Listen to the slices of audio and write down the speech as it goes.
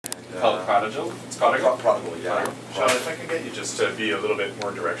Prodigal? It's Prodigal? Prodigal, yeah. Sean, if I can get you just to be a little bit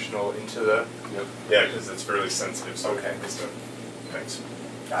more directional into the... Yep. Yeah, because it's really sensitive. So Okay. Thanks.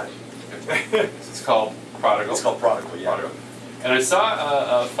 Got it. It's called Prodigal? It's called Prodigal, yeah. Prodigal. And I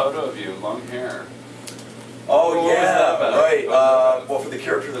saw a photo of you, long hair. Oh, What was that yeah, about? right. What was that about? Well, for the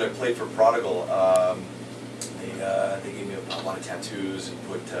character that I played for Prodigal, they gave me a lot of tattoos and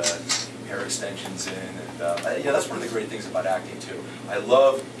put hair extensions in. And yeah, that's one of the great things about acting, too. I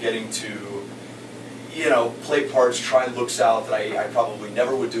love getting to, play parts, try looks out that I probably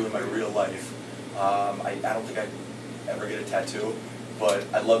never would do in my real life. I don't think I'd ever get a tattoo, but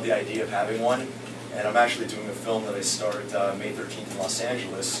I love the idea of having one. And I'm actually doing a film that I start May 13th in Los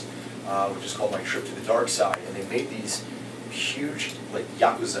Angeles, which is called My Trip to the Dark Side. And they made these huge, like,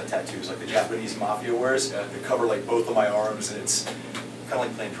 Yakuza tattoos, like the Japanese mafia wears, that cover, like, both of my arms, and it's kind of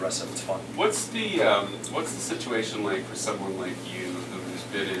like playing dress up. It's fun. What's the situation like for someone like you who's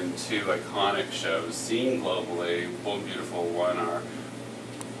been in two iconic shows, seen globally, Bold and Beautiful, One Hour,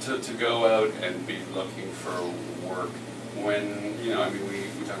 to go out and be looking for work when, I mean,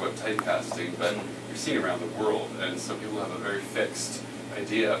 we talk about typecasting, but you're seen around the world, and so people have a very fixed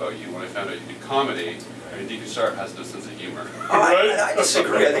idea about you. When I found out you did comedy, I mean, Deacon Sharpe has no sense of humor. Right? I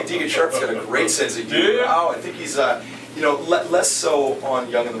disagree. I think Deacon Sharpe's got a great sense of humor. Yeah. Oh, I think he's, less so on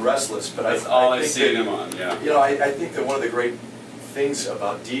Young and the Restless, but That's I all think I've seen him on, yeah. I think that one of the great things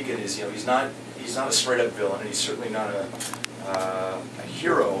about Deacon is, he's not a straight-up villain, and he's certainly not a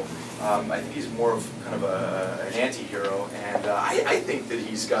hero. I think he's more of kind of an anti-hero, and I think that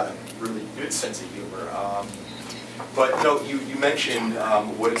he's got a really good sense of humor. But you mentioned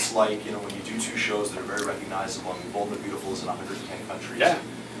what it's like, when you do two shows that are very recognizable. I mean, Bold and Beautiful is in 110 countries. Yeah.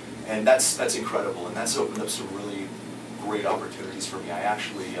 And that's incredible, and that's opened up some really great opportunities for me. I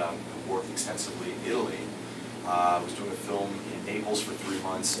actually worked extensively in Italy. I was doing a film in Naples for 3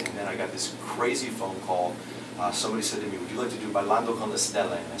 months, and then I got this crazy phone call. Somebody said to me, "Would you like to do Bailando con le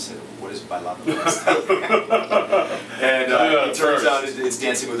Stelle?" And I said, "What is Bailando con le Stelle?" And it turns out it's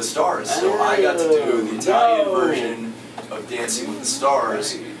Dancing with the Stars. So I got to do the Italian version of Dancing with the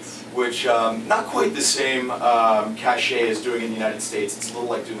Stars, which not quite the same cachet as doing it in the United States. It's a little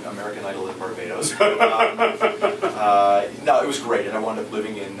like doing American Idol in Barbados. But, no, it was great, and I wound up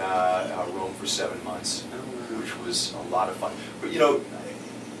living in Rome for 7 months, which was a lot of fun. But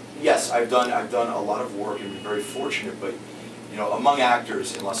yes, I've done a lot of work and been very fortunate, but among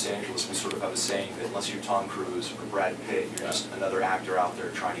actors in Los Angeles, we sort of have a saying that unless you're Tom Cruise or Brad Pitt, you're just another actor out there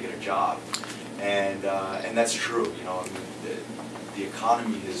trying to get a job, and that's true. I mean, the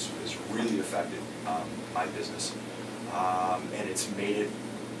economy has really affected my business, and it's made it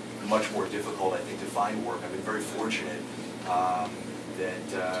much more difficult, I think, to find work. I've been very fortunate that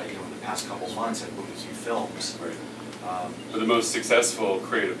in the past couple months I've booked a few films. Right. But the most successful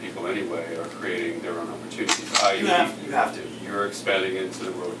creative people anyway are creating their own opportunities. You have to. You're expanding into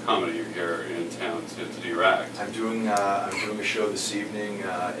the world of comedy. You're here in town to do your act. I'm doing a show this evening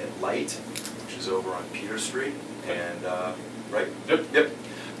at Light, which is over on Peter Street, and right. Yep.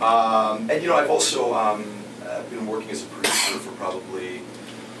 And I've also been working as a producer for probably,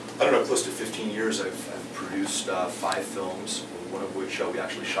 I don't know, close to 15 years. I've produced 5 films, one of which we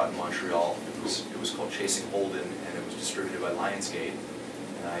actually shot in Montreal. It was called Chasing Holden, and it was distributed by Lionsgate,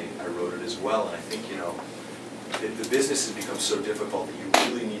 and I wrote it as well. And I think the business has become so difficult that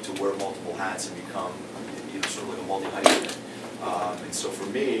you really need to wear multiple hats and become sort of like a multi-hyphenate. And so for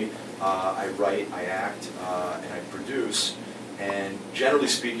me, I write, I act, and I produce. And generally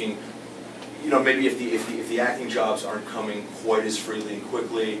speaking, maybe if the acting jobs aren't coming quite as freely and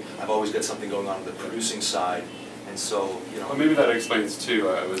quickly, I've always got something going on the producing side. And so, Well, maybe that explains too.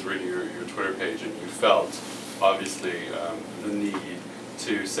 I was reading your Twitter page, and you felt obviously the need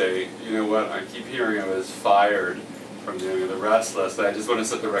to say, you know what, I keep hearing I was fired from doing the Restless. I just want to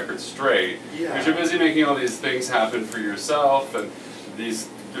set the record straight. Yeah. Because you're busy making all these things happen for yourself, and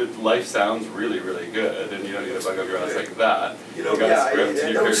life sounds really, really good, and you don't need to bug up your ass like that.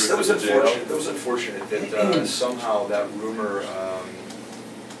 That was unfortunate. That was unfortunate that somehow that rumor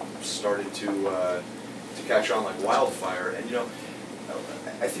started to catch on like wildfire. And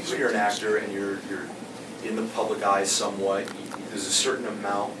I think when you're an actor and you're in the public eye somewhat, there's a certain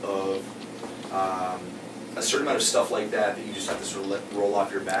amount of stuff like that you just have to sort of let roll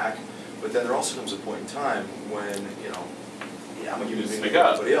off your back. But then there also comes a point in time when I'm a human being like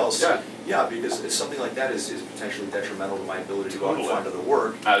everybody else. Yeah, because something like that is potentially detrimental to my ability to go out and find other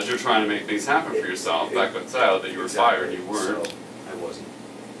work. As you're trying to make things happen for yourself, back what's out that you were fired and you weren't. So, I wasn't.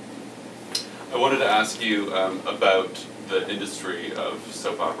 I wanted to ask you about the industry of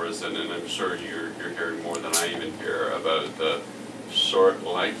soap operas, and I'm sure you're hearing more than I even hear about the short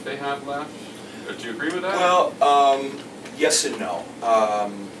life they have left? Do you agree with that? Well, yes and no.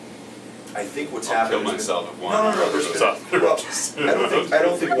 I think what's I'll happened kill is myself if one. no, there's goes up. well, I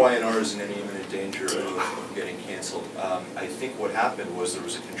don't think Y&R is in any imminent danger of getting canceled. I think what happened was there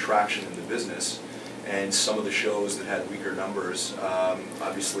was a contraction in the business, and some of the shows that had weaker numbers,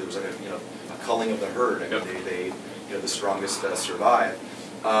 obviously it was like a culling of the herd. I mean, they the strongest survive.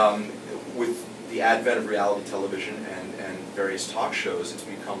 With the advent of reality television and various talk shows, it's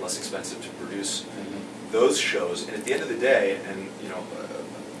become less expensive to produce those shows. And at the end of the day, and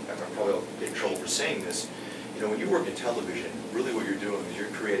I probably will get in trouble for saying this, when you work in television, really what you're doing is you're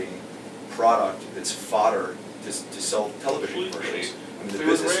creating product that's fodder to sell television commercials. I mean, the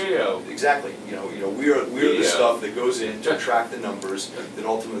business, radio. Exactly. We're the stuff that goes in to attract the numbers that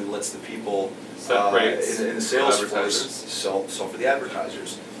ultimately lets the people in the sales force sell for the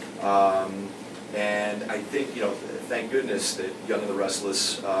advertisers. And I think thank goodness that Young and the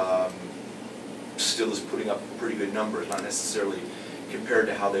Restless still is putting up pretty good numbers, not necessarily compared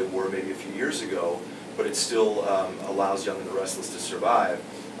to how they were maybe a few years ago, but it still allows Young and the Restless to survive.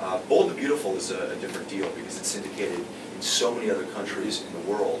 Bold and the Beautiful is a different deal because it's syndicated in so many other countries in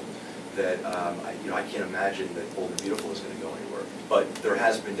the world that I can't imagine that Bold and Beautiful is going to go anywhere. But there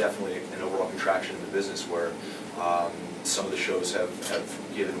has been definitely an overall contraction in the business where some of the shows have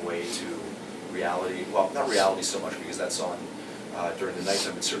given way to reality. Well, not reality so much because that's on during the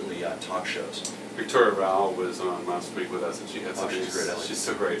nighttime, but certainly talk shows. Victoria Rowell was on last week with us, and she had something. She's great. She's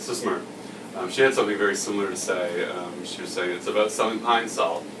so great, so smart. She had something very similar to say. She was saying it's about selling pine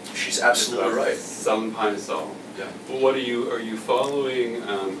sol. She's absolutely right. Selling pine sol. Yeah. Well, what are you following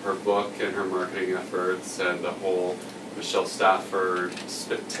her book and her marketing efforts and the whole Michelle Stafford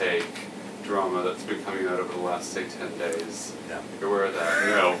spit take drama that's been coming out over the last, say, 10 days? Yeah. You're aware of that?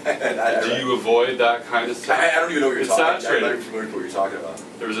 No. Do you avoid that kind of stuff? I don't even know what you're talking about. It's saturated. I'm not even familiar with what you're talking about.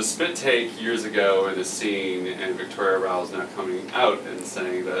 There was a spit take years ago in a scene, and Victoria Rowell is now coming out and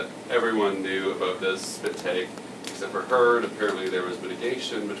saying that everyone knew about this spit take except for her, and apparently there was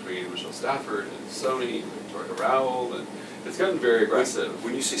mitigation between Michelle Stafford and Sony and Victoria Rowell, and it's gotten very aggressive.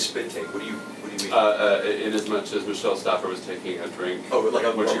 When you say spit take, what do you mean? In as much as Michelle Stafford was taking a drink, like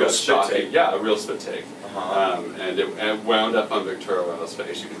a when she real got spit shocking, take? yeah, a real spit take, Uh-huh. and it wound up on Victoria Rowell's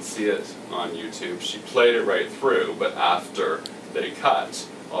face. You can see it on YouTube. She played it right through, but after they cut,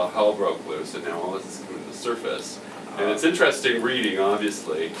 all hell broke loose, and now all this is coming to the surface. And it's interesting reading,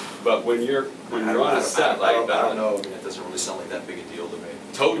 obviously, but when you're on a set like that, I don't know. I mean, it doesn't really sound like that big a deal to me.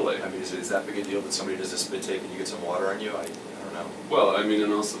 Totally. I mean, is that big a deal that somebody does a spit take and you get some water on you? I don't know. Well, I mean,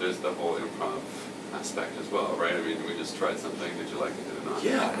 and also there's the whole improv aspect as well, right? I mean, we just tried something. Did you like it? Did it not?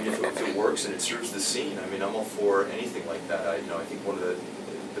 Yeah, I mean, if it works and it serves the scene, I mean, I'm all for anything like that. I think one of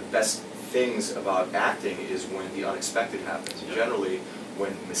the best things about acting is when the unexpected happens. And generally,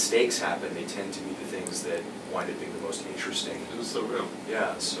 when mistakes happen, they tend to be the things that wind up being the most interesting. It was so real.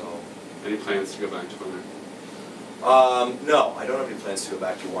 Yeah, so. Any plans to go back to Y&R? No, I don't have any plans to go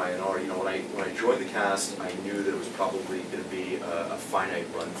back to Y&R. When I joined the cast, I knew that it was probably going to be a finite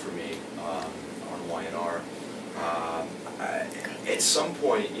run for me on Y&R. At some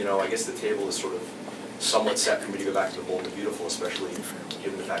point, I guess the table is sort of somewhat set for me to go back to the Bold and Beautiful, especially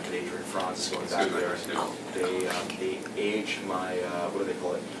given the fact that Adrian Franz is going back there. They aged my, what do they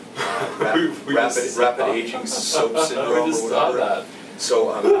call it? Rapid aging soap syndrome. We just saw that. So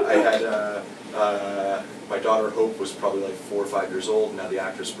I had, my daughter Hope was probably like 4 or 5 years old. Now the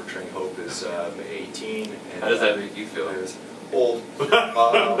actress portraying Hope is 18. And, how does that make you feel? Old.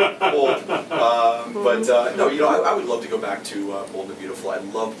 Old. But no, I would love to go back to Bold and Beautiful. I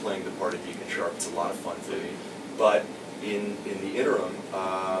love playing the part of Deacon Sharpe. It's a lot of fun for me. But in the interim,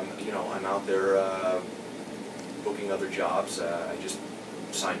 I'm out there booking other jobs. I just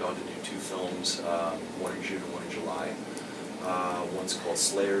signed on to do 2 films, one in June and one in July. One's called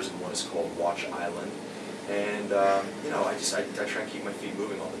Slayers and one is called Watch Island. And I try and keep my feet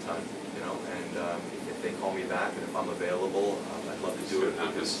moving all the time. And if they call me back and if I'm available, I'd love to do it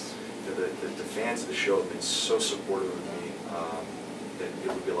because the fans of the show have been so supportive of me that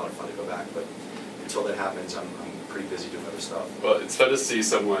it would be a lot of fun to go back. But until that happens, I'm pretty busy doing other stuff. Well, it's fun to see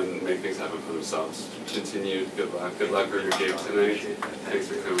someone make things happen for themselves. Continued good luck. Good luck with your game tonight. Thanks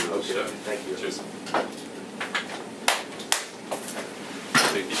for coming on the show. Thank you. Cheers.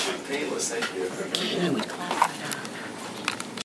 Thank you, Sean. Painless, thank you. We clap.